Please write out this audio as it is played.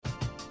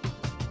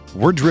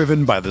We're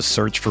driven by the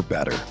search for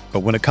better. But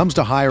when it comes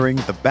to hiring,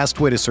 the best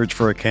way to search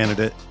for a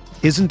candidate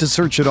isn't to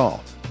search at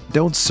all.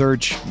 Don't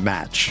search,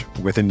 match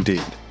with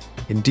Indeed.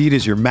 Indeed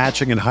is your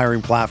matching and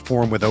hiring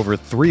platform with over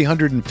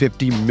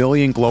 350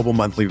 million global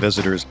monthly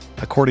visitors,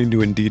 according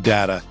to Indeed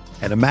data,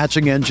 and a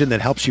matching engine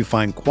that helps you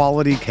find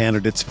quality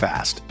candidates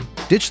fast.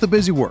 Ditch the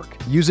busy work.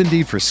 Use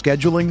Indeed for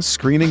scheduling,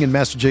 screening, and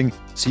messaging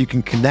so you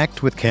can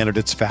connect with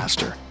candidates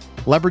faster.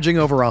 Leveraging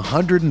over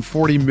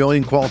 140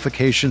 million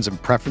qualifications and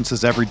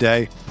preferences every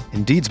day,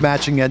 Indeed's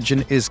matching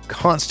engine is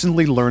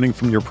constantly learning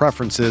from your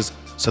preferences,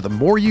 so the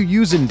more you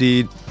use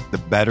Indeed, the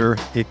better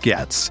it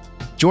gets.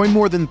 Join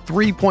more than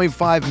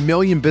 3.5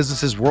 million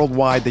businesses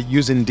worldwide that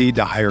use Indeed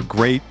to hire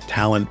great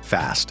talent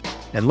fast.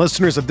 And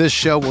listeners of this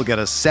show will get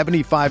a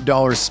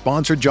 $75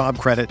 sponsored job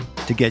credit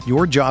to get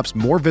your jobs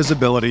more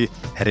visibility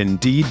at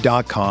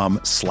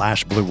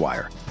Indeed.com/Blue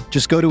Wire.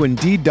 Just go to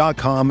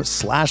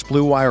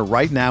Indeed.com/Blue Wire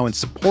right now and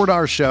support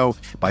our show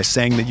by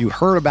saying that you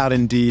heard about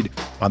Indeed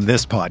on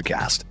this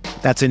podcast.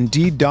 That's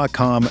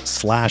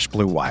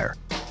Indeed.com/Blue Wire.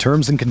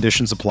 Terms and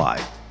conditions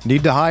apply.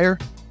 Need to hire?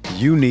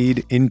 You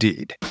need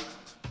Indeed.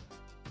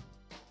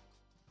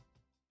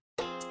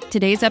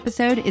 Today's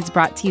episode is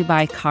brought to you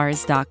by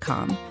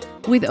Cars.com.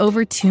 With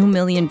over 2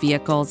 million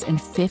vehicles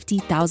and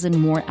 50,000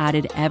 more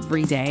added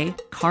every day,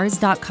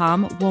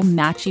 Cars.com will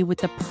match you with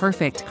the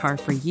perfect car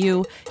for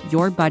you,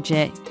 your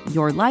budget,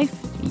 your life,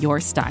 your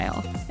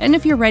style. And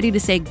if you're ready to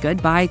say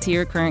goodbye to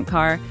your current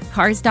car,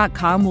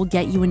 Cars.com will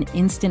get you an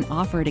instant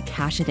offer to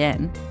cash it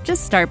in.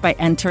 Just start by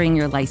entering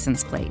your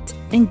license plate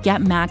and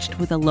get matched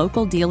with a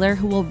local dealer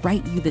who will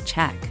write you the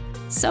check.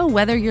 So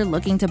whether you're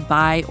looking to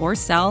buy or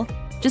sell,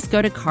 just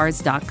go to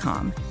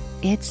Cars.com.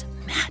 It's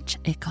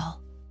magical.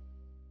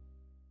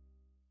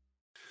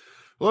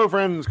 Hello,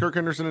 friends. Kirk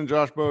Henderson and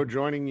Josh Bowe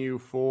joining you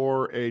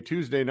for a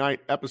Tuesday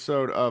night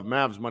episode of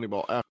Mavs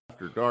Moneyball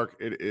After Dark.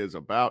 It is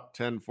about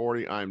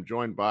 10:40. I'm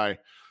joined by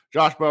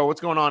Josh Bowe. What's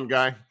going on,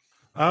 guy?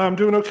 I'm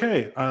doing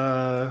okay.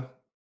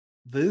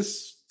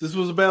 This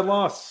was a bad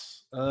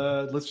loss.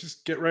 Let's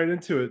just get right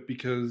into it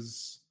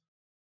because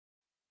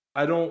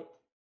I don't.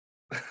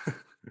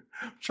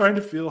 I'm trying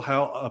to feel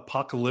how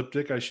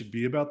apocalyptic I should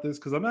be about this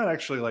because I'm not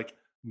actually like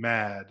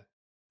mad,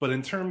 but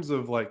in terms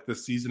of like the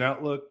season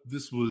outlook,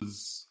 this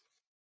was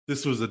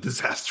a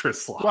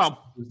disastrous loss.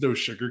 Well, there's no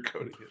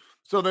sugarcoating it.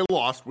 So they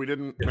lost. We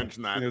didn't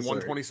mention that. Yeah,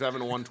 127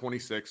 to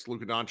 126.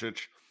 Luka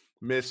Doncic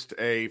missed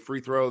a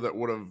free throw that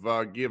would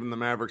have given the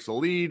Mavericks a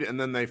lead, and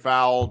then they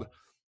fouled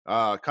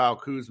Kyle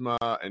Kuzma,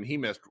 and he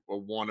missed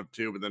one of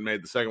two, but then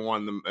made the second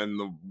one, and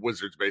the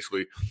Wizards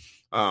basically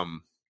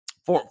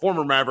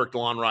former Maverick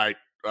DeLon Wright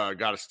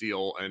got a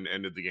steal and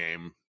ended the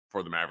game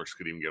before the Mavericks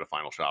could even get a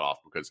final shot off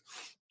because,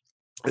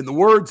 in the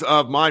words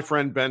of my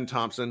friend Ben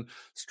Thompson,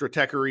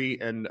 Stratechery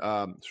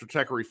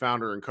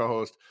founder and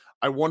co-host,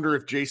 I wonder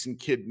if Jason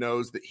Kidd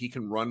knows that he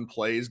can run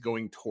plays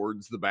going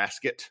towards the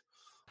basket,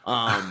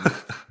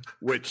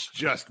 which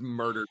just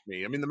murdered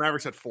me. I mean, the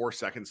Mavericks had 4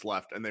 seconds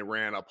left, and they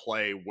ran a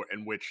play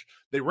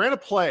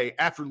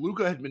after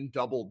Luka had been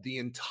doubled the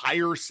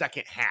entire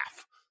second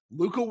half.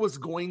 Luka was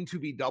going to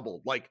be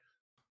doubled. Like,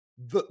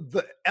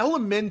 the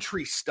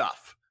elementary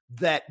stuff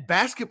that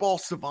basketball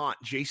savant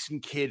Jason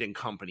Kidd and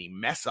company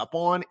mess up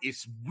on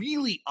is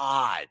really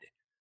odd.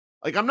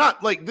 Like, I'm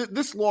not like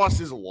this loss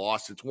is a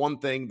loss. It's one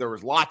thing. There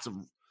was lots of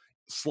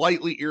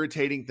slightly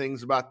irritating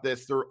things about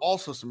this. There are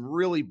also some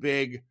really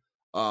big,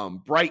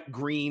 bright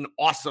green,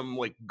 awesome,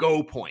 like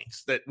go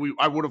points that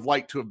I would have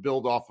liked to have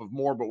built off of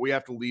more, but we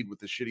have to lead with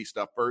the shitty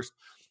stuff first.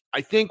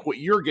 I think what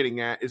you're getting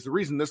at is the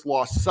reason this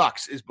loss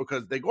sucks is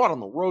because they go out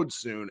on the road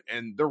soon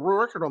and their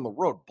record on the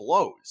road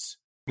blows.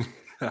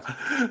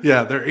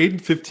 Yeah, they're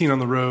 8-15 on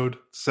the road.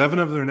 7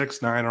 of their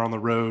next 9 are on the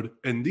road.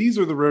 And these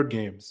are the road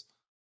games.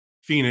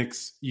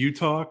 Phoenix,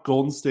 Utah,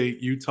 Golden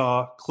State,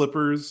 Utah,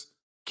 Clippers,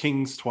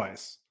 Kings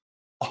twice.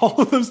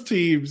 All of those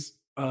teams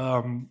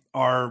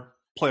are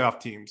playoff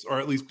teams, or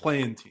at least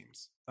play-in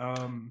teams.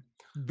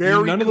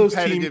 Very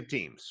competitive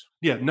teams.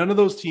 Yeah, none of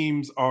those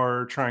teams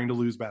are trying to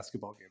lose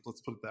basketball games. Let's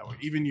put it that way.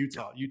 Even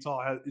Utah.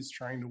 Utah is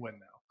trying to win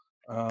now.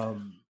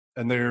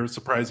 And they're a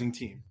surprising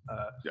team.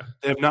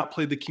 They have not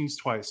played the Kings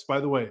twice. By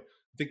the way, I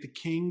think the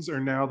Kings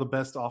are now the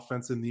best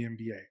offense in the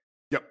NBA.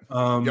 Yep.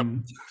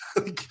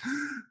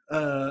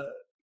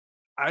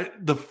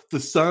 The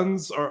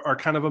Suns are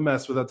kind of a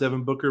mess without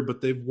Devin Booker, but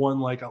they've won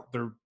like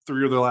their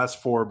 3 of their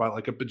last 4 by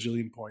like a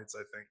bajillion points,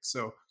 I think.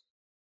 So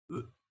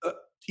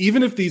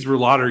even if these were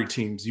lottery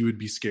teams, you would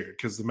be scared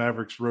because the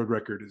Mavericks' road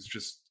record is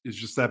just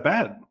that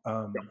bad.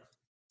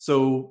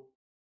 So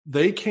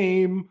they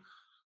came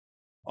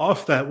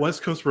off that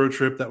West Coast road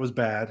trip that was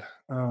bad.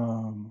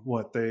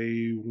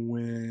 They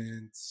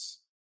went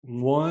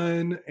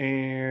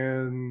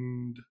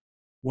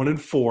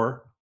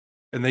 1-4,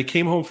 and they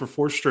came home for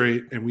 4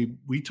 straight. And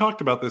we talked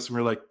about this, and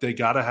we we're like,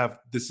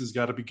 this has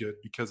got to be good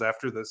because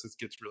after this, it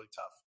gets really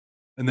tough.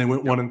 And they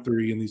went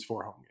 1-3 in these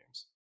 4 home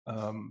games.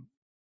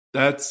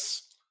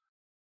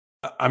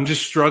 I'm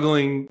just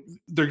struggling.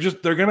 They're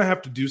going to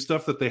have to do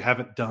stuff that they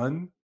haven't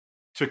done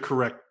to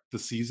correct the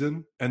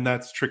season, and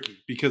that's tricky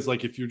because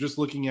like if you're just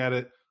looking at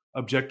it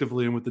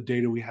objectively and with the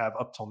data we have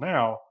up till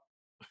now,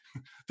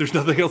 there's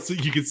nothing else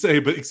that you can say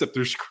but except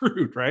they're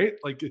screwed, right?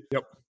 Like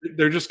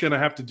they're just going to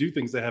have to do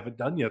things they haven't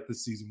done yet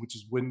this season, which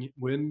is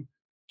win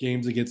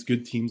games against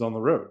good teams on the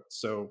road.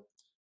 So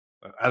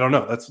I don't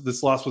know.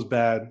 This loss was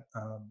bad.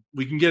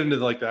 We can get into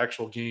like the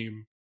actual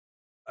game.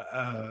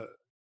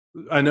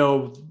 I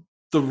know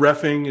the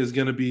reffing is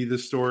going to be the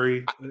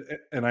story,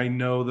 and I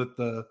know that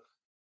the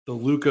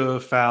Luka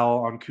foul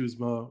on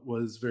Kuzma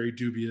was very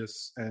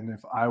dubious, and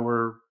if I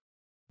were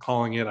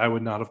calling it, I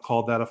would not have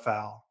called that a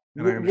foul.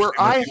 And where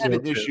I had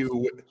an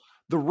issue,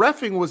 the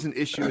reffing was an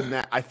issue in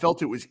that I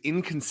felt it was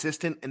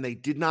inconsistent and they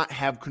did not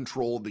have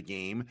control of the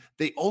game.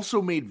 They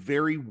also made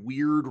very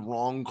weird,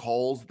 wrong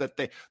calls that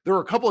there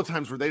were a couple of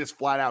times where they just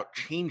flat out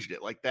changed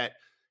it like that.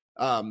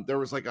 There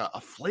was like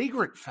a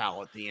flagrant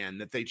foul at the end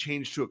that they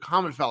changed to a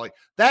common foul. Like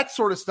that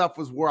sort of stuff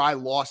was where I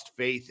lost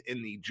faith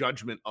in the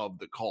judgment of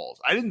the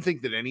calls. I didn't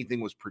think that anything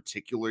was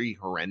particularly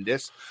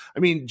horrendous. I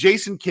mean,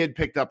 Jason Kidd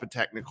picked up a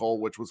technical,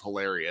 which was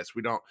hilarious.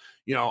 We don't,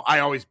 I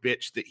always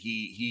bitch that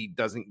he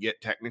doesn't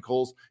get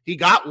technicals. He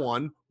got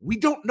one. We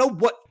don't know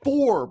what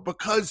for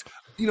because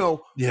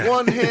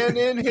one hand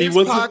in his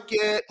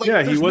pocket.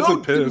 Like, he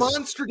wasn't pissed.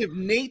 Demonstrative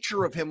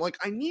nature of him. Like,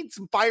 I need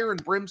some fire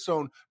and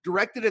brimstone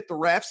directed at the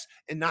refs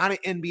and not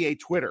at NBA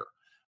Twitter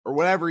or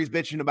whatever he's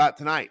bitching about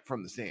tonight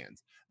from the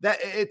stands. That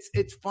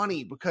it's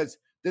funny because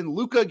then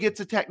Luka gets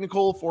a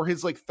technical for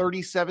his like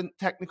 37th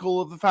technical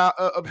of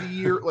the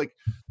year. Like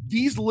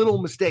these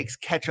little mistakes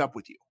catch up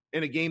with you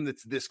in a game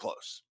that's this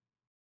close.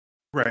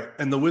 Right,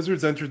 and the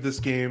Wizards entered this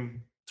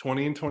game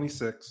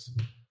 20-26.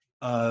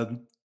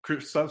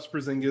 Kristaps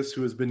Porzingis,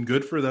 who has been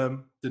good for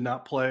them, did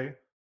not play.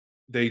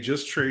 They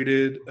just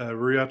traded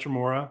Rui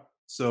Hachimura,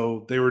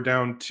 so they were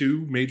down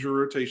 2 major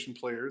rotation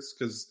players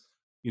because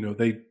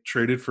they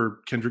traded for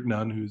Kendrick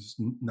Nunn, who's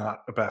not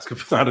an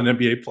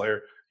NBA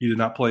player. He did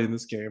not play in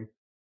this game,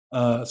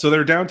 so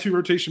they're down 2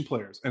 rotation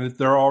players, and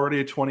they're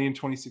already a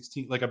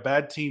 20-26 like a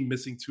bad team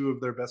missing 2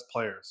 of their best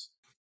players,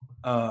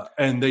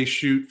 and they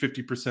shoot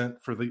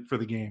 50% for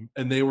the game,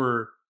 and they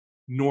were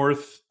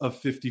north of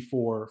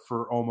 54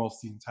 for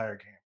almost the entire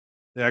game.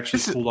 They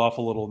actually cooled off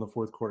a little in the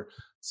fourth quarter.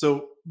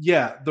 So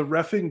yeah, the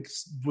reffing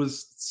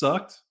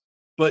sucked,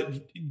 but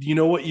you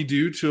know what you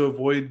do to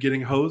avoid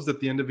getting hosed at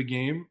the end of a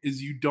game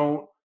is you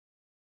don't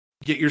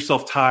get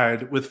yourself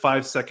tied with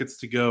 5 seconds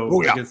to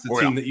go against the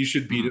team that you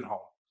should beat at home.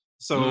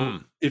 So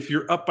if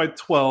you're up by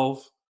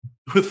 12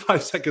 with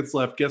 5 seconds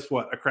left, guess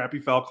what? A crappy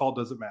foul call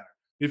doesn't matter.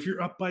 If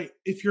you're up by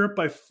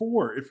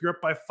 4, if you're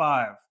up by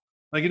 5,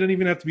 like it doesn't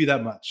even have to be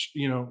that much.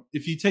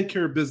 If you take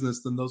care of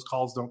business, then those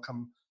calls don't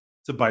come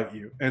to bite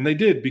you. And they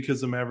did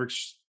because the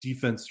Mavericks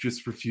defense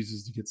just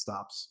refuses to get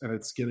stops. And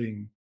it's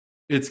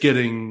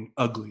getting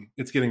ugly.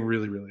 It's getting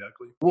really, really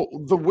ugly. Well,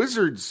 the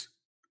Wizards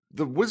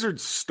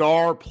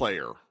star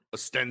player,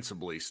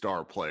 ostensibly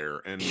star player,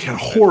 and he had a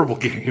horrible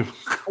game.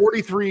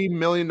 $43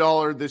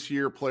 million this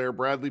year player,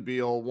 Bradley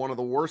Beal, one of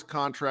the worst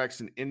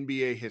contracts in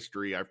NBA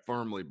history. I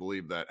firmly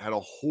believe that. Had a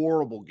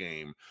horrible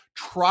game.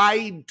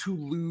 Tried to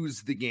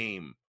lose the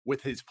game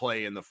with his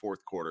play in the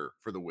fourth quarter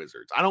for the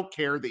Wizards. I don't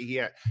care that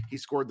he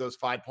scored those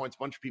 5 points. A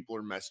bunch of people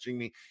are messaging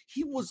me.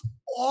 He was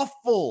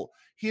awful.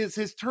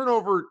 His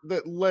turnover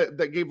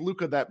that gave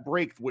Luka that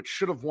break, which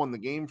should have won the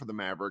game for the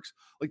Mavericks,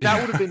 like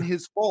that would have been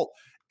his fault.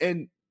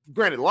 And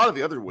granted, a lot of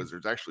the other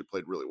Wizards actually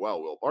played really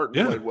well. Will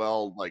Barton played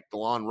well. Like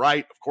DeLon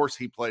Wright, of course,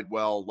 he played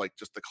well. Like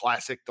just the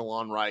classic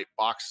DeLon Wright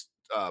box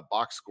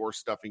score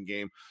stuffing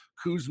game.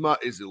 Kuzma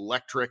is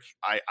electric.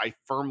 I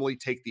firmly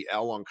take the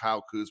L on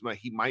Kyle Kuzma.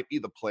 He might be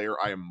the player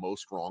I am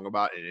most wrong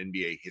about in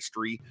NBA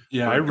history.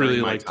 Yeah, I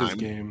really liked his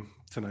game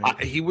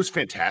tonight. He was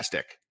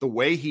fantastic. The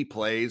way he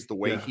plays, the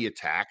way he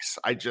attacks.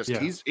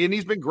 He's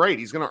been great.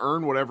 He's going to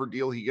earn whatever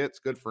deal he gets.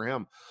 Good for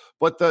him.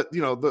 But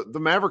the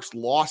Mavericks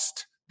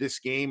lost this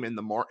game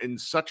in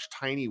such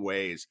tiny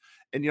ways.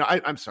 And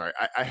I'm sorry,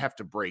 I have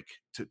to break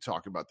to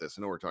talk about this.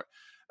 I know we're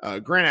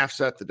talking. Grant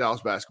Afseth, the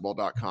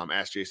DallasBasketball.com,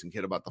 asked Jason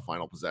Kidd about the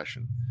final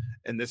possession.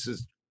 And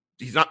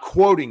he's not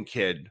quoting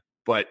Kidd,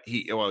 but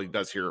he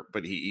does here,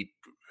 but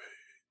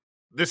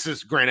this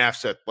is Grant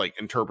Afseth like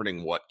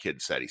interpreting what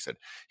Kidd said. He said,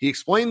 he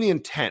explained the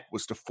intent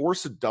was to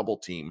force a double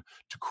team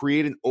to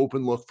create an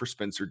open look for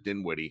Spencer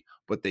Dinwiddie,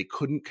 but they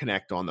couldn't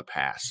connect on the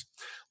pass.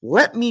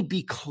 Let me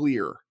be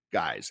clear,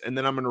 guys, and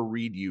then I'm going to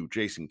read you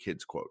Jason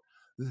Kidd's quote.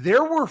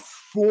 There were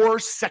 4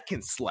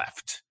 seconds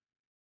left.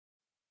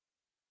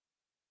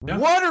 Yeah.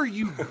 What are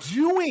you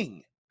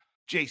doing,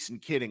 Jason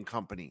Kidd and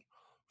company?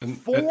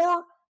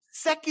 4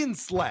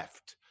 seconds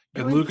left.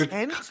 Your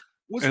intent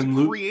was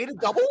to create a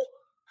double?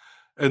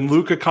 And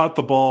Luka caught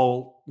the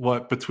ball,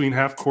 between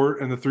half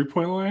court and the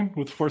 3-point line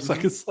with 4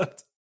 seconds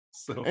left?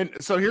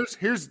 So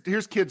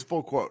here's Kidd's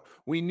full quote.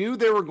 We knew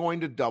they were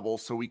going to double,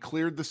 so we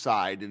cleared the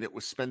side, and it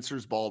was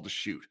Spencer's ball to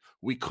shoot.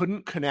 We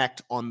couldn't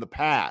connect on the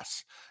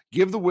pass.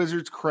 Give the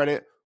Wizards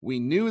credit. We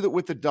knew that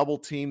with the double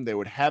team, they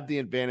would have the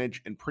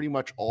advantage, and pretty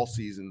much all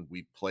season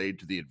we played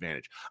to the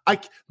advantage.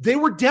 They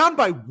were down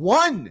by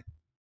 1.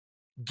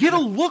 Get a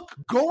look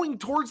going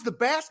towards the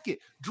basket.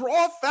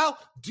 Draw a foul.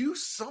 Do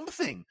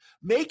something.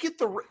 Make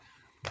it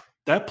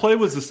that play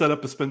was to set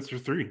up a Spencer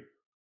 3.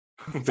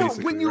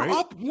 Basically, when you're right?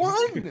 up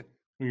 1. When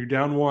you're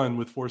down 1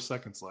 with 4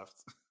 seconds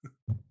left.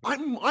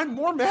 I'm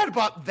more mad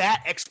about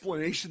that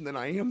explanation than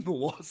I am the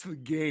loss of the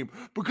game,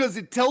 because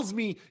it tells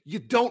me you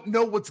don't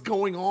know what's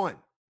going on.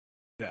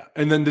 Yeah.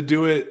 And then to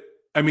do it,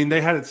 I mean, they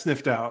had it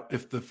sniffed out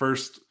if the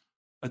first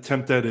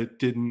attempt at it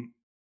didn't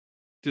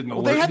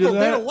alert they you had to they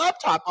had a that.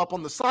 laptop up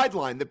on the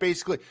sideline that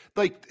basically,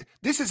 like,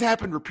 this has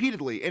happened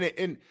repeatedly.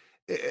 And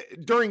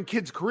during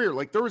Kidd's career,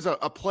 like, there was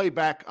a play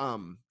back,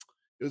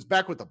 it was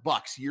back with the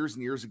Bucks years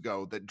and years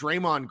ago, that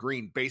Draymond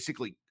Green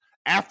basically,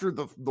 after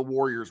the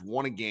Warriors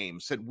won a game,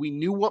 said we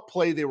knew what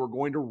play they were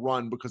going to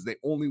run because they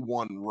only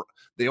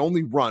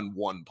run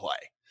one play.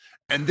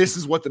 And this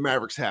is what the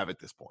Mavericks have at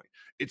this point.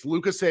 It's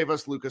Luka save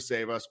us,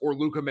 or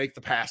Luka make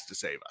the pass to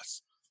save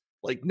us.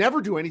 Like,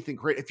 never do anything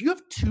great. If you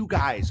have 2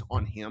 guys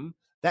on him,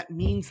 that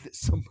means that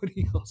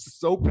somebody else is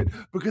open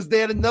because they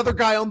had another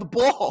guy on the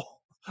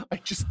ball. I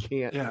just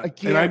can't. Yeah. I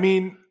can't. And I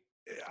mean,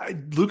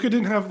 Luka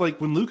didn't have, like,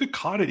 when Luka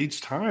caught it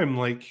each time,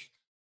 like,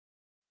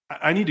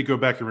 I need to go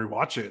back and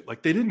rewatch it.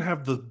 Like, they didn't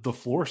have the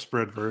floor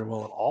spread very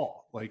well at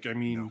all. Like, I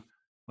mean,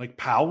 like,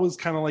 Powell was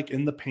kind of like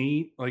in the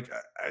paint. Like,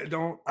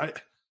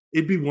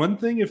 it'd be one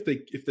thing if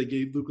they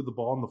gave Luka the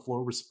ball and the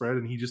floor was spread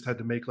and he just had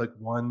to make like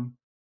one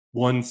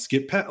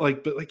skip pass.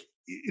 Like, but like,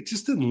 it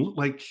just didn't look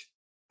like.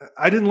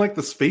 I didn't like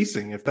the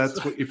spacing.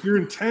 If your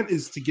intent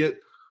is to get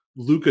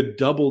Luka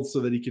doubled so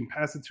that he can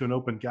pass it to an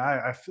open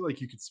guy, I feel like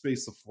you could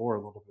space the floor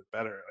a little bit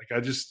better. Like,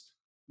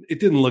 it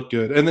didn't look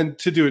good. And then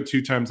to do it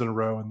 2 times in a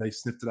row and they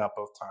sniffed it out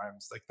both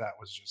times, like, that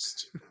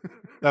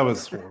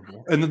was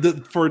horrible.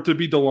 And for it to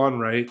be DeLon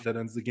Wright that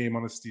ends the game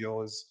on a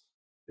steal is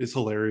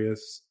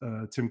hilarious.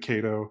 Tim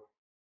Cato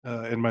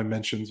in my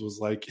mentions was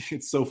like,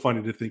 it's so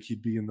funny to think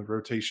he'd be in the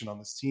rotation on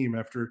this team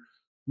after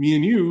me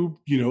and you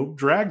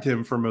dragged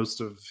him for most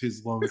of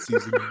his lone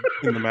season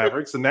in the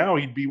Mavericks, and now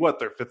he'd be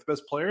their 5th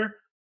best player.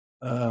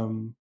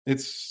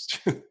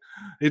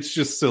 It's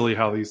just silly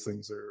how these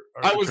things are.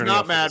 I was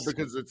not mad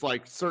because it's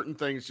like certain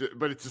things,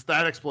 but it's just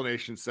that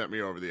explanation sent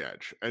me over the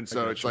edge. And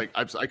so it's like,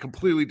 I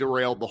completely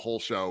derailed the whole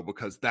show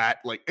because that,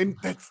 like, and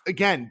that's,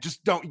 again,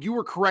 just you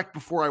were correct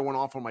before I went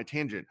off on my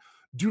tangent.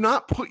 Do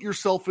not put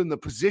yourself in the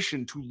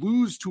position to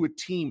lose to a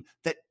team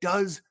that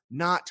does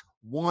not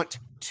want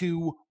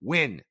to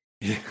win.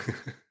 Yeah.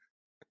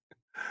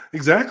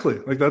 Exactly.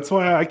 Like, that's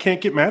why I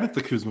can't get mad at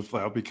the Kuzma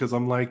foul, because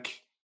I'm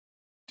like,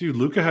 dude,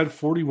 Luka had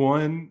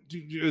 41.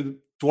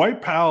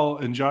 Dwight Powell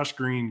and Josh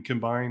Green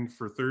combined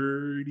for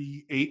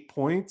 38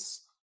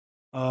 points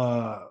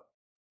on,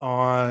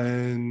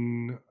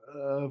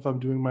 if I'm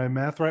doing my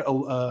math right,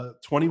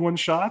 21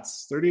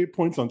 shots, 38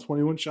 points on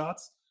 21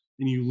 shots,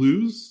 and you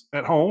lose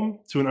at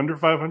home to an under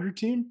 500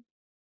 team.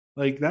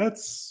 Like,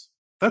 that's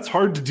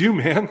hard to do,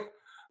 man.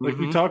 Like,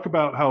 we talk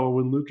about how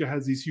when Luka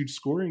has these huge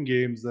scoring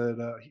games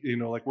that,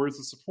 like, where's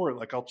the support?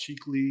 Like, I'll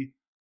cheekily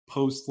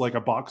post like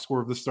a box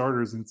score of the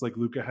starters, and it's like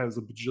Luka has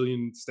a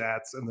bajillion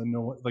stats, and then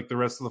the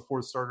rest of the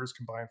 4 starters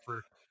combined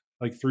for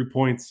like 3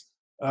 points.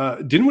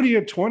 Dinwiddie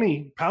had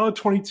 20, Powell had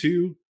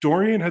 22,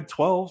 Dorian had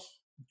 12,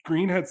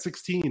 Green had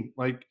 16.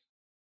 Like,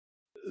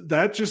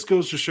 that just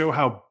goes to show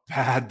how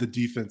bad the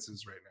defense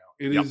is right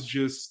now. It is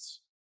just.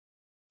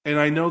 And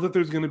I know that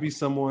there's going to be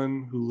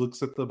someone who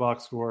looks at the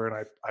box score,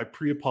 and I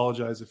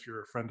pre-apologize if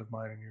you're a friend of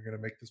mine and you're going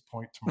to make this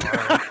point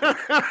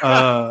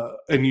tomorrow.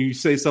 And you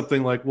say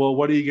something like, well,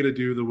 what are you going to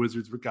do? The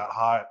Wizards got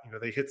hot.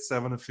 They hit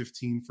 7 of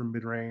 15 from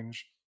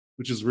mid-range,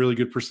 which is a really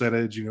good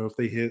percentage. If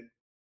they hit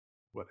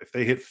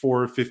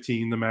 4 of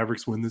 15, the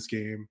Mavericks win this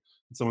game.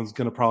 And someone's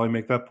going to probably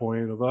make that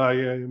point of,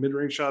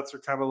 mid-range shots are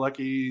kind of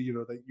lucky,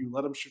 that you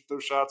let them shoot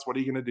those shots. What are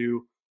you going to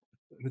do?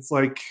 And it's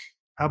like,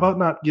 how about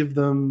not give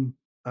them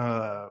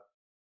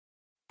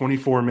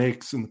 24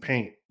 makes in the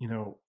paint?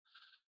 How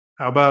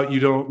about you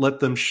don't let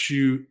them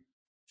shoot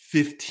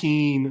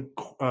 17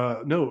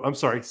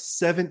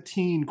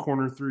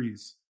 corner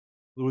threes?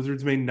 The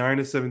Wizards made 9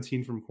 of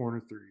 17 from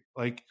corner 3.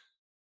 Like,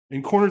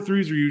 and corner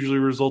threes are usually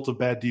a result of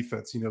bad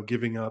defense,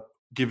 giving up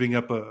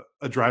a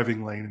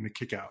driving lane and a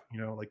kick out,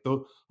 like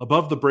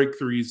above the break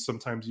threes,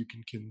 sometimes you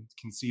can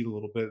concede a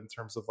little bit in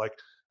terms of like,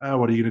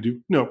 what are you going to do?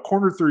 No,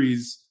 corner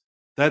threes,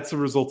 that's a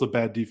result of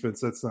bad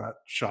defense. That's not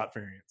shot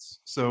variance.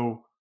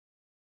 So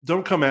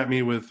don't come at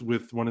me with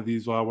one of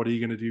these, what are you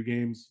going to do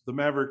games. The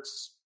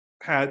Mavericks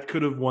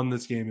could have won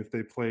this game if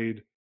they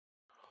played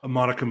a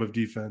modicum of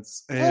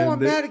defense. And I'm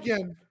mad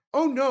again.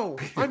 Oh no,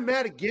 I'm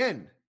mad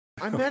again.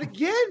 I'm mad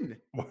again.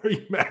 Why are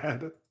you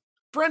mad?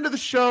 Friend of the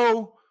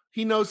show,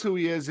 he knows who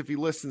he is if he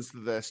listens to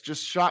this,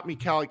 just shot me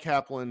Callie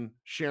Kaplan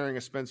sharing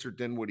a Spencer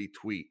Dinwiddie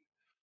tweet.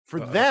 For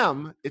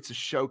them, it's a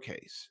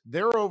showcase.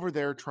 They're over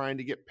there trying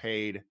to get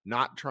paid,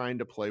 not trying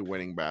to play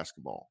winning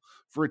basketball.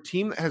 For a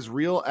team that has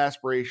real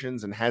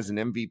aspirations and has an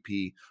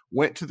MVP,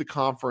 went to the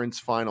conference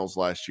finals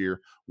last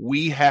year,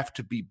 we have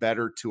to be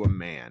better to a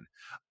man.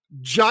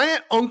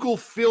 Giant Uncle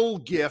Phil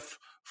gif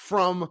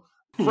from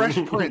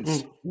Fresh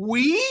Prince.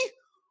 We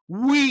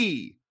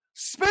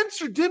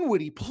Spencer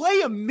Dinwiddie,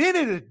 play a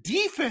minute of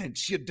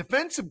defense, you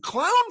defensive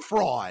clown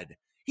fraud.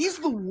 He's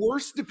the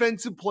worst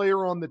defensive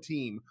player on the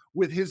team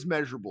with his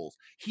measurables.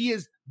 He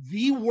is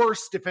the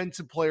worst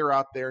defensive player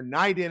out there,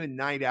 night in and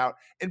night out.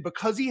 And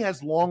because he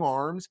has long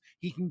arms,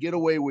 he can get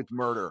away with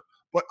murder.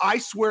 But I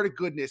swear to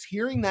goodness,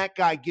 hearing that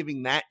guy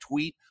giving that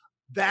tweet,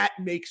 that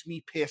makes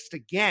me pissed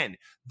again.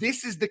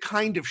 This is the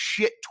kind of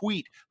shit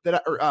tweet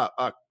that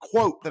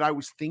quote that I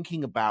was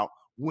thinking about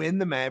when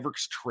the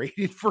Mavericks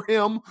traded for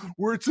him,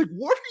 where it's like,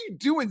 what are you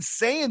doing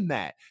saying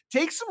that?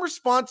 Take some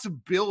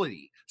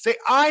responsibility. Say,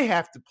 I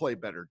have to play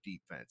better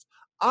defense.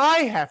 I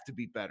have to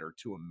be better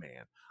to a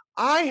man.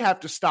 I have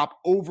to stop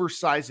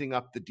oversizing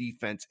up the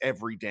defense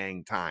every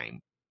dang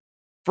time.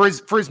 For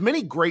as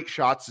many great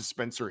shots as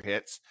Spencer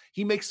hits,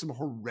 he makes some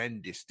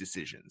horrendous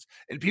decisions.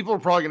 And people are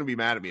probably going to be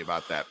mad at me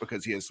about that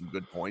because he has some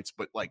good points,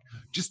 but like,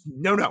 just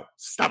no,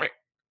 stop it.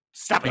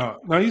 Stop it.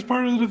 No, he's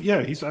part of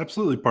he's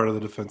absolutely part of the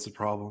defensive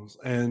problems.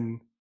 And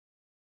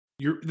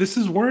this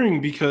is worrying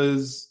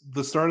because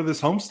the start of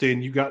this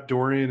homestand, you got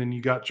Dorian and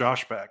you got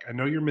Josh back. I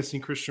know you're missing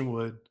Christian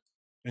Wood,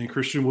 and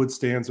Christian Wood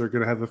stands are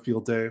going to have a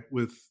field day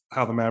with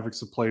how the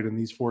Mavericks have played in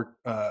these four.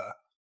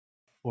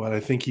 I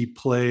think he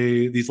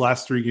played these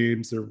last 3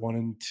 games. They're 1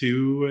 and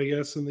 2, I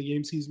guess, in the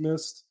games he's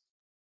missed.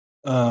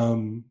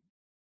 Or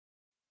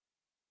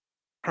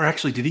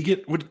actually,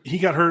 he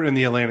got hurt in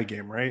the Atlanta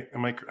game, right?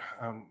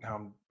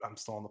 I'm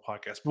still on the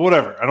podcast, but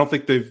whatever. I don't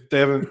think they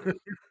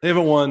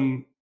haven't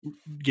won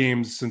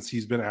games since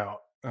he's been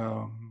out.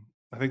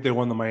 I think they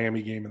won the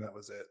Miami game and that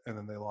was it. And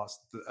then they lost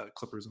the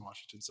Clippers in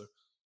Washington. So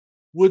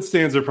Wood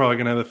stands are probably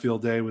going to have a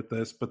field day with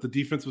this, but the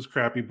defense was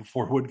crappy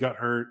before Wood got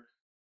hurt.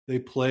 They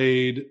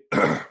played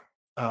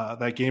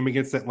that game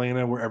against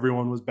Atlanta where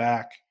everyone was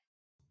back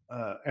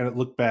and it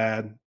looked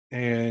bad.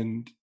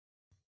 And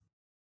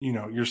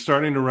you're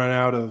starting to run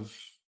out of,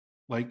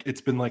 like,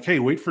 it's been like, hey,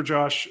 wait for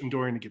Josh and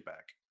Dorian to get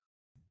back.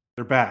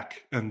 They're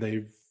back, and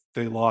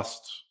they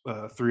lost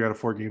 3 out of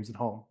 4 games at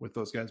home with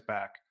those guys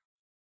back.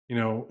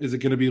 Is it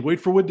going to be wait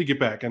for Wood to get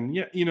back? And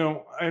yeah,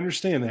 I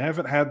understand they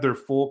haven't had their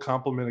full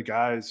complement of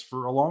guys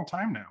for a long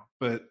time now,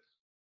 but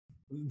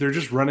they're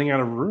just running out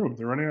of room.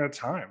 They're running out of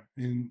time,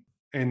 and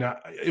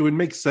it would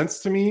make sense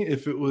to me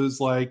if it was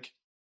like,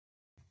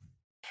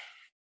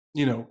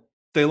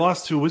 they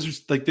lost to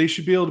Wizards. Like, they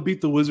should be able to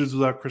beat the Wizards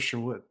without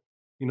Christian Wood.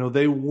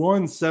 They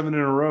won 7 in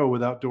a row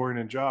without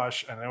Dorian and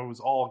Josh, and it was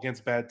all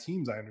against bad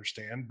teams, I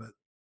understand. But,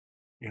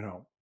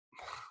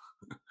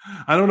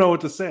 I don't know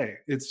what to say.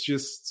 It's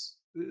just,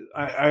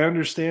 I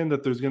understand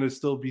that there's going to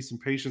still be some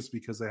patience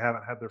because they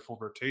haven't had their full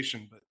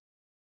rotation, but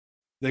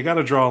they got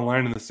to draw a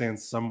line in the sand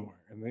somewhere.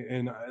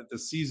 And the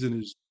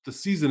season is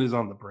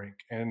on the brink.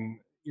 And,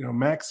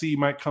 Maxey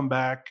might come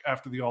back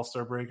after the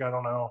All-Star break. I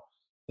don't know.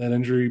 That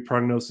injury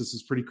prognosis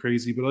is pretty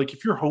crazy, but like,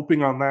 if you're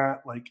hoping on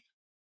that, like,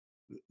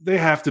 they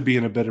have to be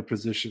in a better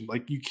position.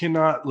 Like, you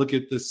cannot look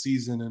at this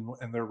season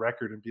and their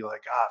record and be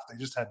like, if they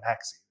just had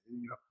Maxey,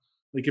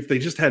 like if they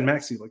just had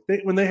Maxey, like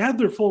when they had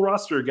their full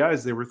roster of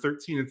guys, they were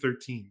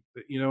 13-13.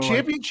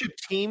 Championship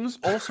teams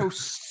also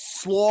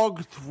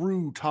slog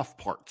through tough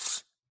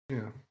parts.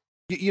 Yeah,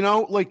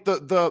 like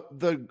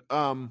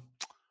the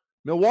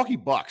Milwaukee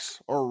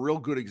Bucks are a real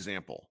good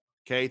example.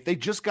 Okay, they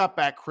just got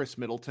back Chris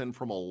Middleton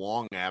from a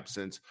long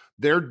absence.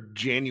 Their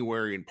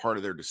January and part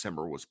of their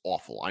December was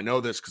awful. I know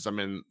this because I'm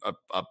in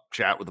a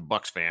chat with a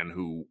Bucks fan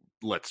who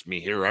lets me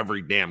hear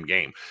every damn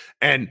game.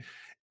 And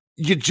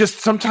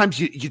sometimes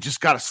you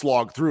just got to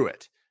slog through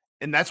it.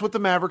 And that's what the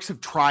Mavericks have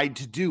tried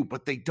to do,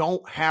 but they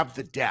don't have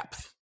the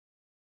depth.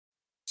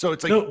 So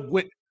it's like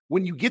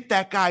when you get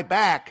that guy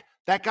back,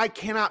 that guy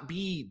cannot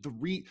be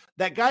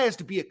that guy has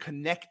to be a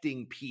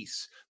connecting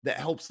piece that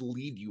helps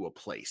lead you a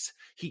place.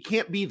 He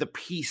can't be the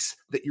piece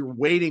that you're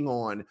waiting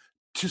on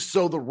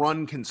so the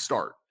run can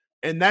start.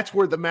 And that's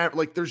where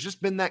there's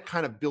just been that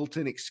kind of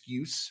built-in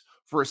excuse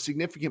for a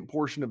significant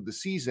portion of the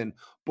season.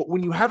 But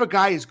when you have a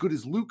guy as good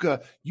as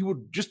Luka, you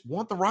would just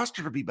want the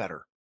roster to be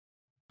better.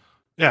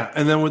 Yeah,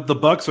 and then with the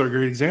Bucks are a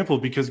great example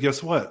because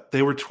guess what?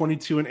 They were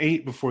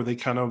 22-8 before they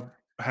kind of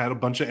had a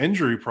bunch of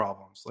injury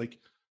problems. Like,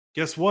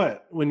 guess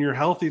what? When you're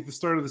healthy at the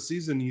start of the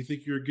season, you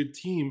think you're a good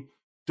team.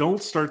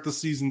 Don't start the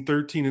season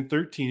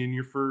 13-13 in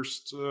your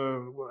first,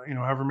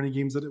 however many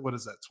games what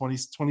is that?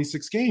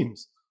 26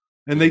 games.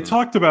 And they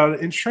talked about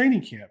it in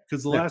training camp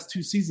because the last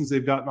 2 seasons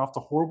they've gotten off to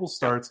horrible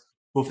starts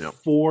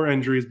before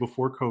injuries,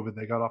 before COVID.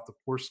 They got off to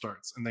poor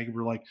starts, and they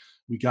were like,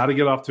 "We got to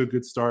get off to a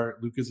good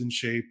start. Luka's in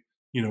shape.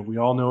 We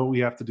all know what we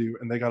have to do."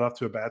 And they got off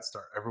to a bad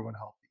start. Everyone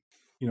healthy.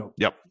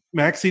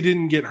 Maxey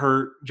didn't get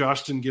hurt.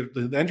 Josh didn't get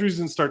the injuries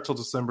didn't start till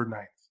December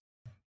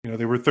 9th.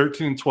 They were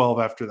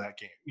 13-12 after that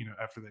game.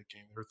 After that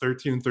game, they were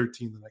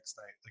 13-13 the next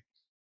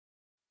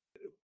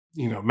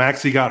night.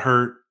 Maxey got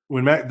hurt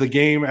when the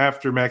game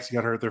after Maxey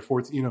got hurt. They're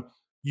 14.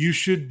 They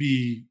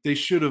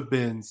should have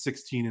been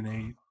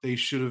 16-8. They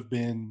should have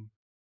been,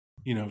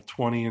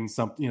 20 and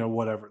something.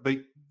 Whatever.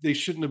 They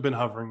shouldn't have been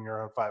hovering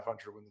around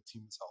 500 when the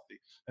team is healthy.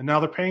 And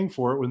now they're paying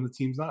for it when the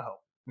team's not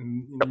healthy.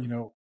 And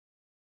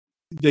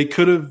they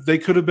could have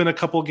been a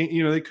couple games,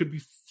 they could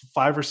be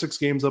 5 or 6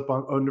 games up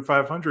on under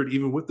 500,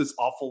 even with this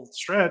awful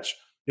stretch,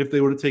 if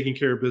they would have taken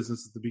care of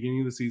business at the beginning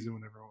of the season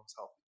when everyone was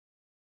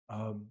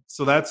healthy.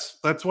 So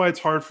that's why it's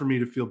hard for me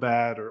to feel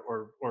bad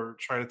or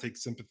try to take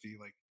sympathy,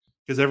 like,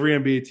 because every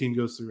NBA team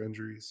goes through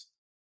injuries.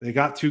 They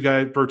got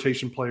 2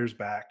 rotation players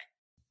back,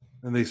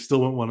 and they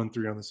still went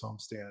 1-3 on this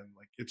homestand.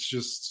 Like, it's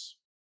just,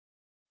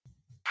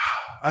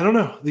 I don't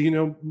know.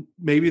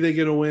 Maybe they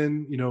get a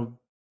win.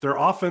 Their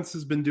offense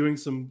has been doing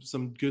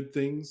some good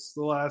things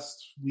the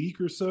last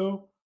week or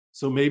so.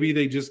 So maybe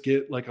they just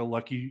get like a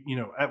lucky,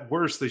 at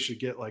worst they should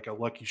get like a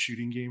lucky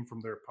shooting game from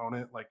their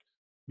opponent. Like,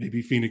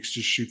 maybe Phoenix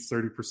just shoots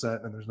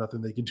 30% and there's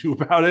nothing they can do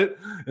about it,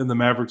 and the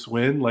Mavericks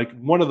win. Like,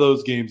 one of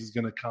those games is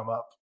going to come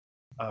up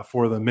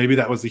for them. Maybe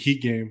that was the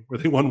Heat game where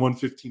they won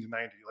 115-90.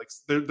 Like,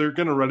 they're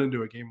going to run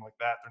into a game like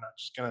that. They're not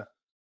just going to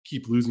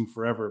keep losing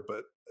forever.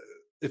 But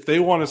if they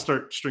want to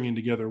start stringing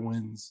together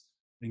wins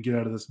and get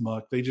out of this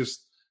muck, they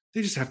just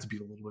have to be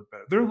a little bit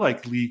better.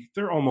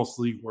 They're almost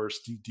league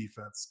worst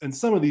defense. And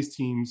some of these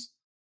teams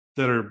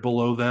that are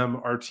below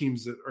them are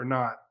teams that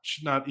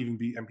should not even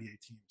be NBA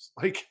teams.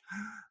 Like,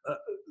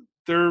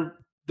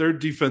 their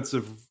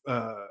defensive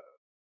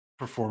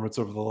performance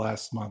over the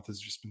last month has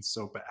just been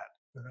so bad.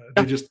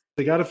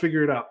 They got to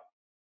figure it out.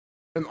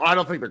 And I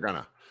don't think they're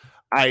gonna.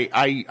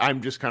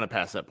 I'm just kind of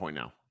past that point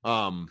now.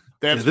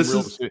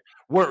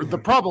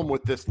 The problem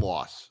with this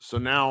loss. So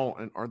now,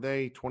 are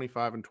they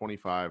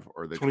 25-25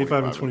 or are they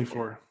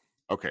 25-24?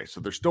 Okay,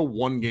 so they're still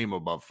 1 game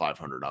above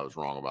 500. I was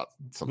wrong about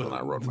something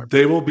I wrote.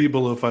 They will be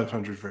below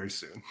 500 very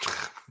soon.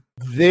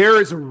 There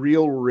is a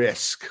real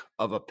risk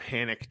of a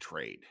panic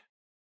trade.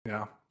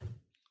 Yeah,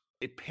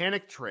 a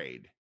panic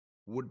trade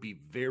would be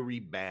very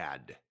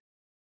bad,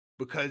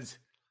 because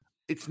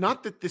it's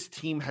not that this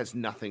team has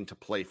nothing to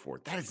play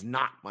for. That is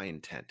not my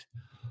intent.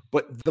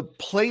 But the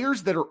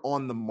players that are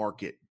on the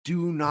market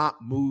do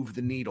not move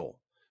the needle.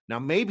 Now,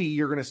 maybe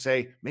you're going to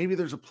say, maybe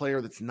there's a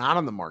player that's not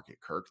on the market,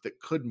 Kirk,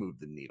 that could move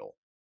the needle.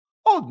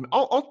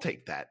 I'll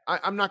take that.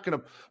 I'm not going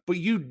to, but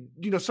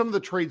some of the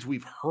trades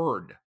we've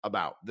heard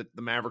about that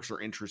the Mavericks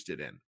are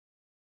interested in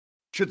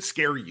should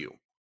scare you.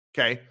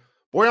 Okay.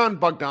 Bojan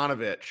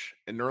Bogdanovic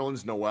and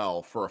Nerlens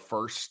Noel for a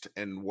first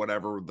and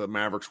whatever the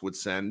Mavericks would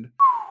send,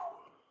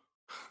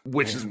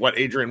 which is what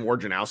Adrian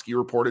Wojnarowski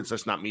reported. So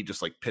it's not me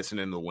just like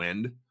pissing in the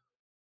wind,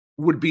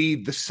 would be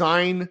the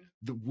sign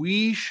that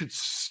we should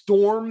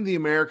storm the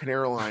American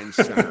Airlines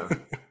Center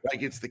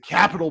like it's the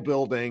Capitol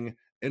building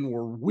and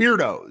we're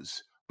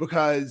weirdos,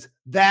 because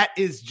that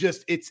is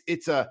just, it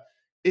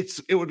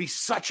would be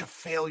such a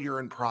failure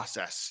in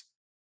process.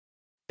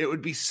 It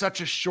would be such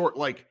a short,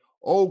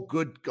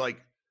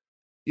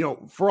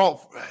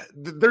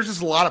 there's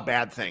just a lot of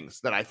bad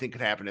things that I think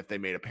could happen if they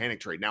made a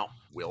panic trade. Now,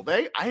 will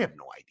they? I have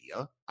no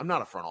idea. I'm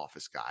not a front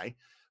office guy,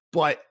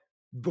 but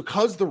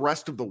because the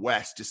rest of the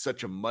West is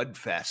such a mud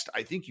fest,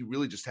 I think you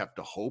really just have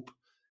to hope.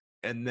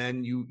 And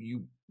then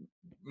you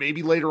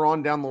maybe later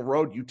on down the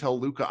road, you tell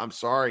Luka, I'm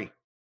sorry,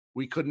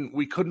 we couldn't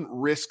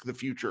risk the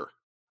future.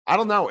 I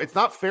don't know. It's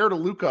not fair to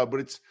Luka,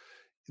 but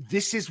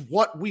this is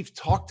what we've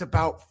talked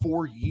about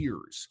for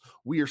years.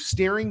 We are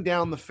staring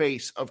down the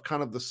face of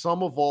kind of the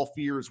sum of all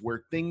fears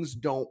where things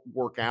don't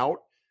work out.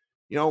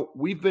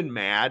 We've been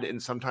mad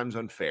and sometimes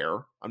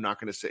unfair. I'm not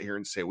going to sit here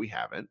and say we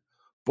haven't,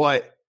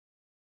 but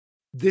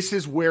this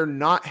is where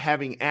not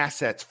having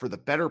assets for the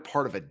better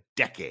part of a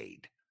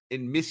decade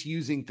and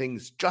misusing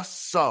things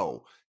just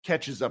so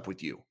catches up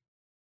with you.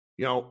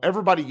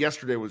 Everybody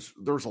yesterday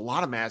there was a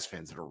lot of Mavs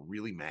fans that are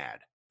really mad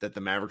that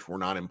the Mavericks were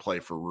not in play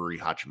for Rui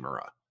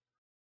Hachimura.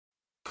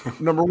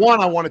 Number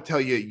one, I want to tell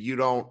you,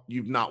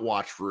 you've not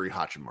watched Rui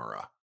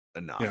Hachimura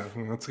enough. Yeah,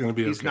 that's going to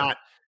be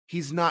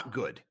He's not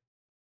good.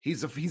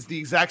 He's the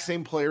exact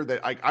same player that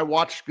I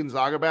watched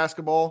Gonzaga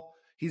basketball.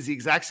 He's the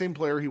exact same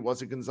player he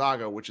was at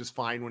Gonzaga, which is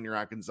fine when you're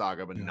at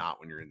Gonzaga, but not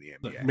when you're in the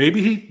NBA.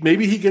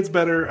 Maybe he gets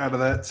better out of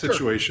that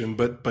situation,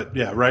 sure. but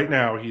yeah, right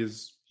now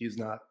he's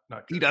not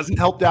good. He doesn't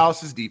help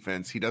Dallas's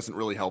defense. He doesn't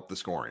really help the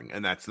scoring,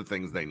 and that's the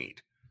things they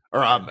need.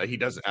 Or he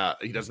doesn't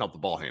help the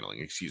ball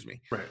handling. Excuse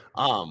me. Right.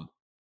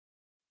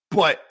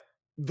 But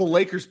the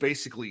Lakers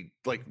basically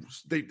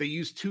they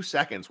use 2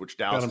 seconds, which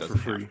Dallas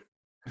doesn't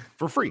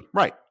for free,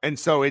 right? And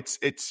so it's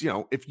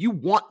if you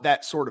want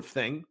that sort of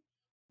thing,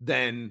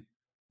 then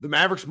the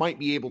Mavericks might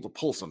be able to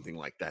pull something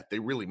like that. They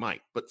really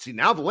might. But see,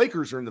 now the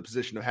Lakers are in the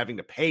position of having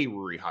to pay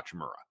Rui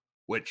Hachimura,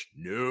 which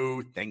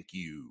no, thank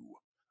you.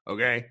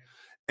 Okay,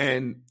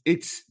 and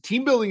it's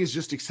team building is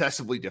just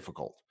excessively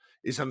difficult.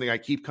 Is something I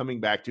keep coming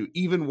back to,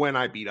 even when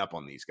I beat up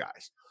on these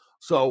guys.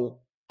 So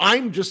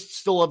I'm just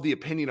still of the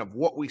opinion of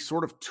what we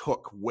sort of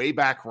took way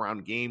back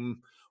around game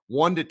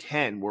 1 to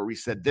 10, where we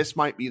said this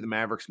might be the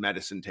Mavericks'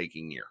 medicine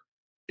taking year.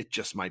 It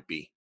just might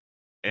be.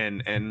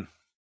 And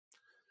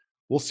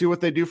we'll see what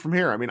they do from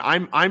here. I mean,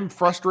 I'm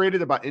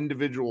frustrated about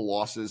individual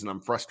losses, and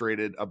I'm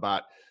frustrated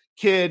about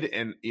Kidd.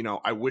 And,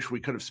 I wish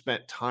we could have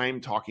spent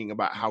time talking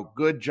about how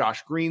good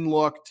Josh Green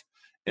looked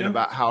and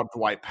about how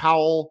Dwight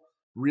Powell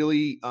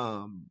really,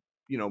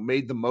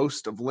 made the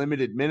most of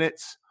limited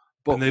minutes.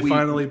 But and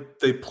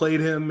they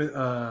played him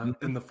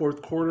in the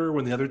fourth quarter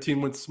when the other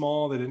team went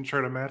small. They didn't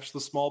try to match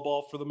the small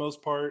ball for the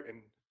most part,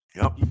 and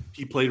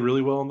he played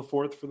really well in the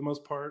fourth for the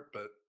most part.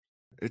 But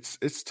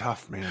it's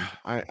tough, man.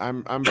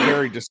 I'm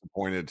very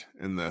disappointed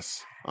in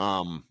this.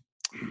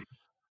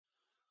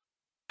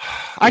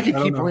 I could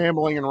keep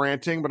rambling and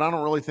ranting, but I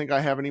don't really think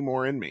I have any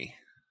more in me.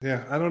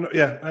 Yeah, I don't know.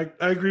 Yeah,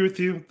 I agree with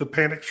you. The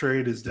panic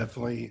trade is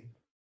definitely,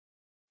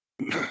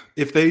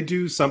 if they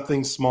do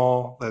something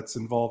small that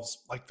involves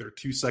like their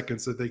 2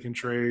 seconds that they can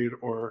trade,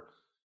 or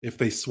if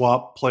they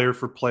swap player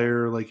for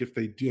player, like if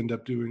they do end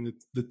up doing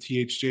the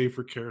THJ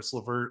for Karis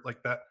LeVert,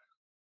 like that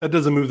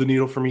doesn't move the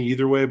needle for me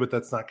either way, but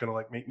that's not going to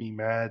like make me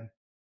mad.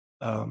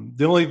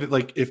 The only,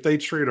 like, if they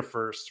trade a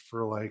first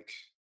for like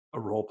a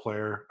role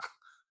player,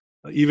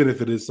 even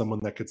if it is someone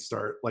that could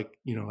start, like,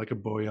 you know, like a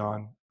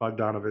Bojan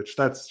Bogdanovic,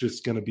 that's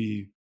just going to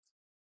be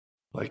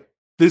like,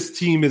 this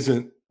team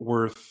isn't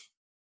worth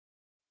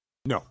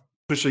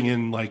pushing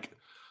in. Like,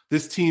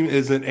 this team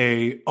isn't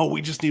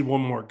we just need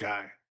one more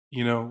guy,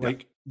 you know,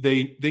 like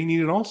they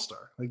need an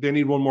all-star, like they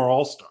need one more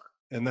all-star.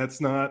 And that's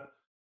not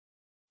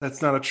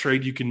a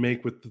trade you can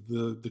make with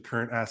the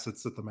current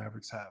assets that the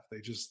Mavericks have.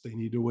 They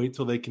need to wait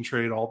till they can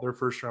trade all their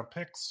first round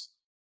picks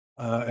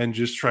and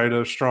just try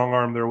to strong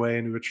arm their way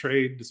into a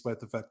trade, despite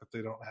the fact that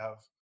they don't have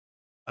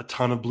a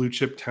ton of blue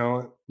chip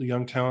talent, the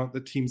young talent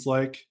that teams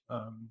like.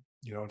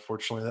 You know,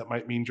 unfortunately, that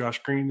might mean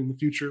Josh Green in the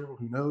future.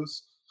 Who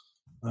knows?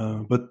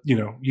 But you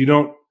know, you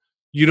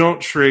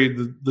don't trade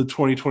the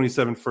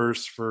 2027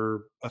 first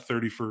for a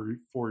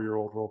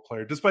 34-year-old role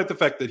player, despite the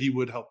fact that he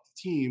would help the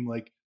team.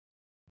 Like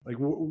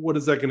what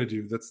is that going to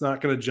do? That's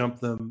not going to jump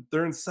them.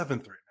 They're in 7th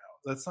right now.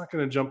 That's not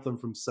going to jump them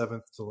from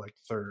 7th to like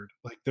 3rd.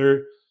 Like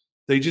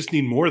they just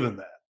need more than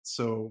that.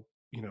 So,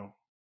 you know,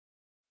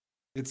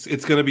 it's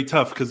going to be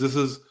tough, because this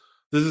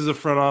is a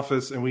front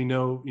office, and we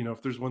know, you know,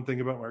 if there's one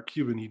thing about Mark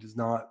Cuban, he does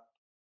not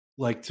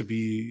like to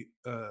be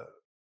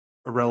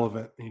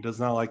irrelevant, and he does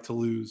not like to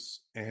lose,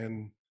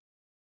 and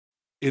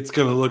it's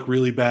going to look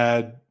really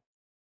bad.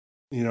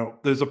 You know,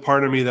 there's a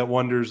part of me that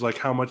wonders, like,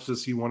 how much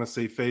does he want to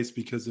save face?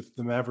 Because if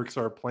the Mavericks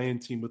are a playing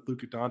team with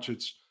Luka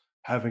Doncic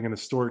having an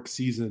historic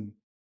season,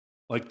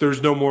 like,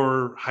 there's no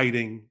more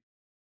hiding.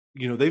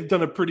 You know, they've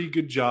done a pretty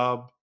good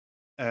job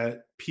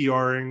at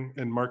PRing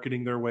and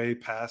marketing their way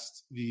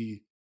past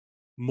the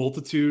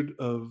multitude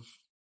of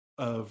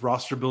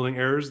roster building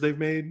errors they've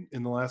made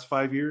in the last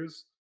 5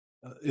 years.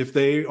 If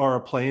they are a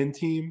play-in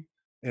team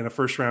and a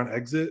first round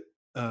exit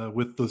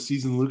with the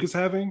season Luka's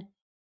having,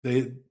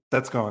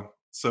 that's gone.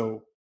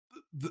 So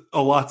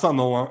a lot is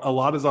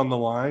on the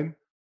line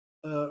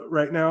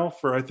right now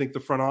for, I think, the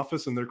front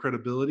office and their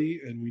credibility.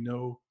 And we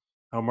know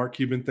how Mark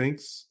Cuban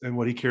thinks and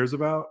what he cares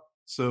about.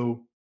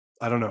 So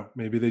I don't know.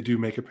 Maybe they do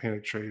make a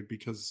panic trade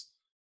because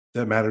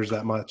that matters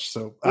that much.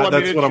 So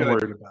that's what I'm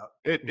worried about.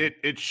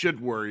 It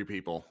should worry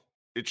people.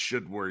 It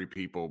should worry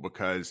people,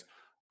 because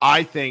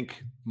I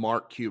think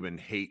Mark Cuban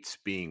hates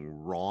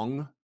being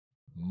wrong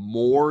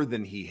more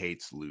than he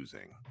hates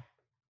losing.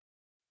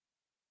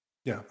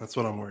 Yeah, that's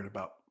what I'm worried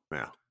about.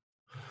 Yeah.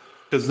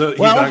 Because he's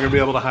not going to be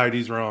able to hide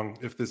he's wrong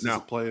if this is a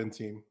play-in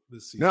team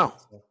this season.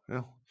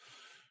 No.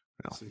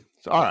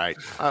 So, all right.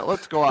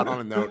 Let's go out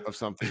on a note of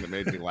something that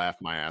made me laugh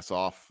my ass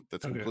off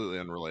that's completely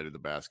unrelated to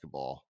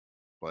basketball.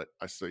 But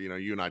you know,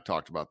 you and I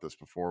talked about this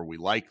before. We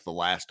like The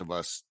Last of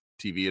Us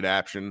TV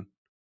adaptation,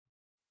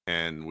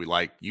 and you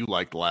like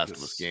The Last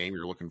of Us game.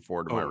 You're looking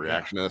forward to my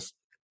reaction to this.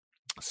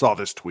 Saw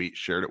this tweet,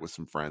 shared it with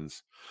some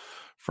friends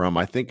from,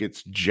 I think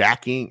it's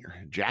Jacking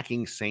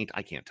Saint.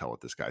 I can't tell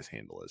what this guy's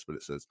handle is, but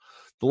it says,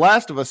 The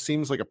Last of Us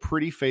seems like a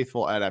pretty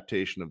faithful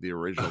adaptation of the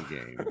original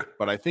game,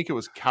 but I think it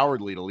was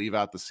cowardly to leave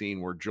out the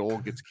scene where Joel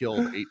gets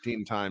killed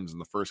 18 times in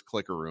the first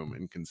clicker room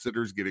and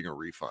considers getting a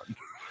refund.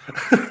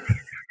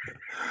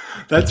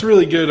 That's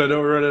really good. I know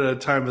we're running out of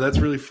time, but that's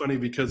really funny,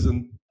 because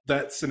in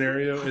that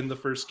scenario in the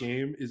first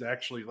game is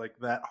actually like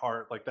that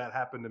hard. Like, that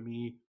happened to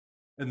me,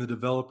 and the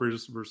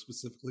developers were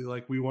specifically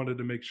like, we wanted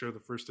to make sure the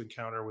first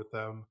encounter with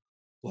them,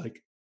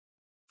 like,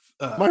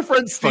 my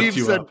friend Steve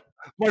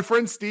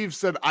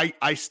said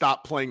I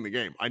stopped playing the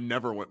game. I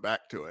never went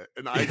back to it,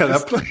 and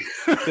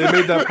they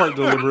made that part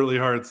deliberately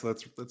hard, so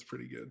that's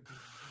pretty good.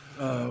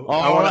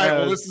 All right,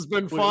 well, this has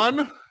been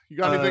fun. You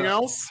got anything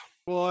else?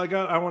 Well,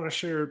 I want to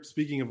share,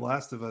 speaking of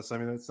Last of Us, I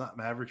mean, it's not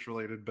Mavericks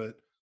related, but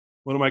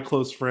one of my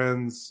close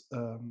friends,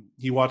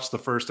 he watched the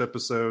first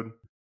episode,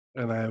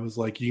 and I was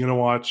like, you going to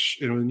watch?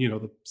 And, you know,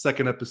 the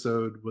second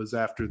episode was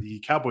after the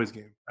Cowboys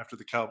game, after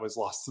the Cowboys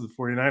lost to the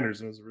 49ers.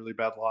 And it was a really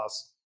bad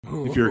loss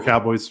if you're a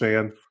Cowboys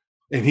fan.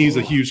 And he's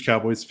a huge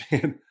Cowboys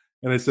fan.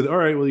 And I said, all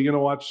right, well, you going to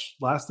watch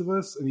Last of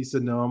Us? And he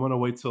said, no, I'm going to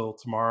wait till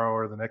tomorrow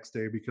or the next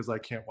day, because I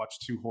can't watch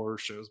 2 horror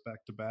shows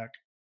back to back.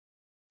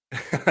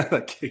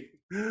 That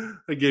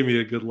gave me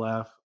a good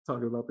laugh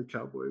talking about the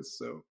Cowboys.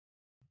 So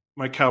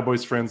my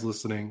Cowboys friends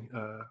listening,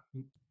 I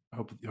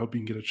hope you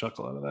can get a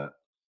chuckle out of that.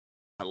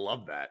 I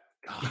love that.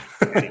 God.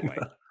 Anyway.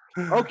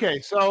 Okay,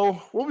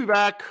 so we'll be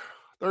back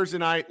Thursday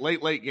night,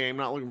 late game.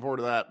 Not looking forward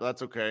to that, but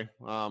that's okay.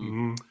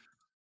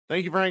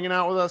 Thank you for hanging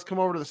out with us. Come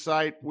over to the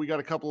site. We got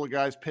a couple of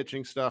guys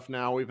pitching stuff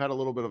now. We've had a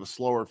little bit of a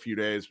slower few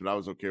days, but I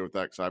was okay with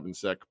that because I've been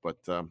sick. But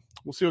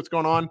we'll see what's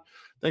going on.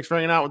 Thanks for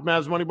hanging out with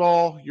Mavs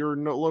Moneyball, your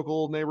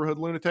local neighborhood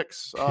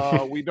lunatics.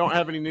 We don't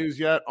have any news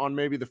yet on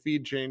maybe the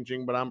feed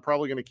changing, but I'm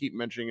probably going to keep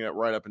mentioning it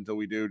right up until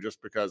we do,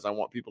 just because I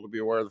want people to be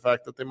aware of the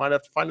fact that they might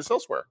have to find us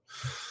elsewhere.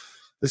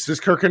 This is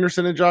Kirk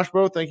Henderson and Josh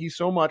Bowe. Thank you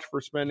so much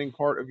for spending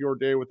part of your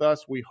day with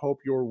us. We hope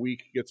your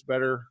week gets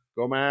better.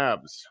 Go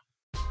Mavs.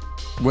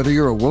 Whether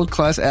you're a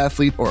world-class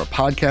athlete or a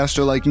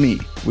podcaster like me,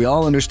 we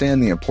all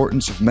understand the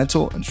importance of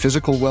mental and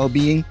physical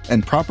well-being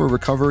and proper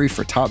recovery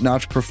for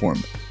top-notch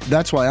performance.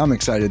 That's why I'm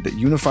excited that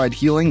Unified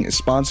Healing is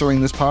sponsoring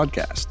this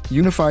podcast.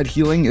 Unified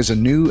Healing is a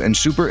new and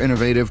super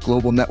innovative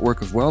global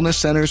network of wellness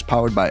centers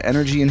powered by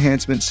Energy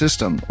Enhancement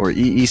System, or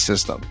EE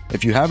System.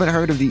 If you haven't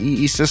heard of the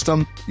EE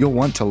System, you'll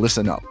want to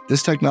listen up.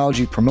 This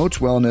technology promotes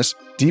wellness,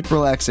 deep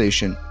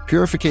relaxation,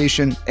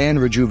 purification, and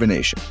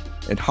rejuvenation.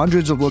 In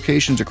hundreds of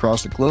locations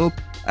across the globe,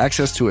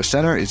 access to a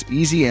center is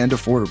easy and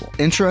affordable.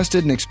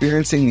 Interested in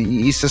experiencing the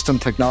EE System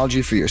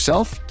technology for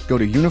yourself? Go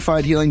to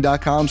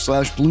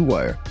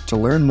unifiedhealing.com/bluewire to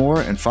learn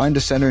more and find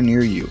a center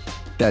near you.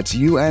 That's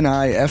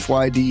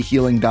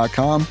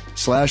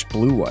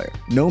unifydhealing.com/bluewire.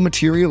 No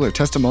material or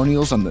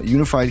testimonials on the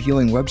Unified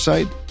Healing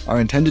website are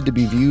intended to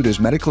be viewed as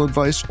medical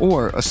advice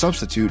or a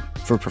substitute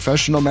for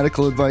professional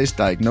medical advice,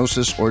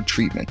 diagnosis, or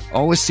treatment.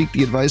 Always seek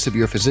the advice of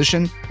your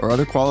physician or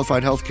other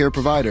qualified healthcare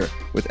provider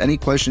with any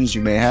questions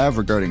you may have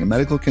regarding a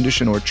medical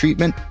condition or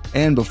treatment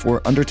and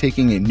before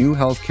undertaking a new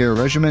healthcare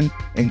regimen,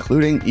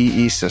 including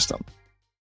EE System.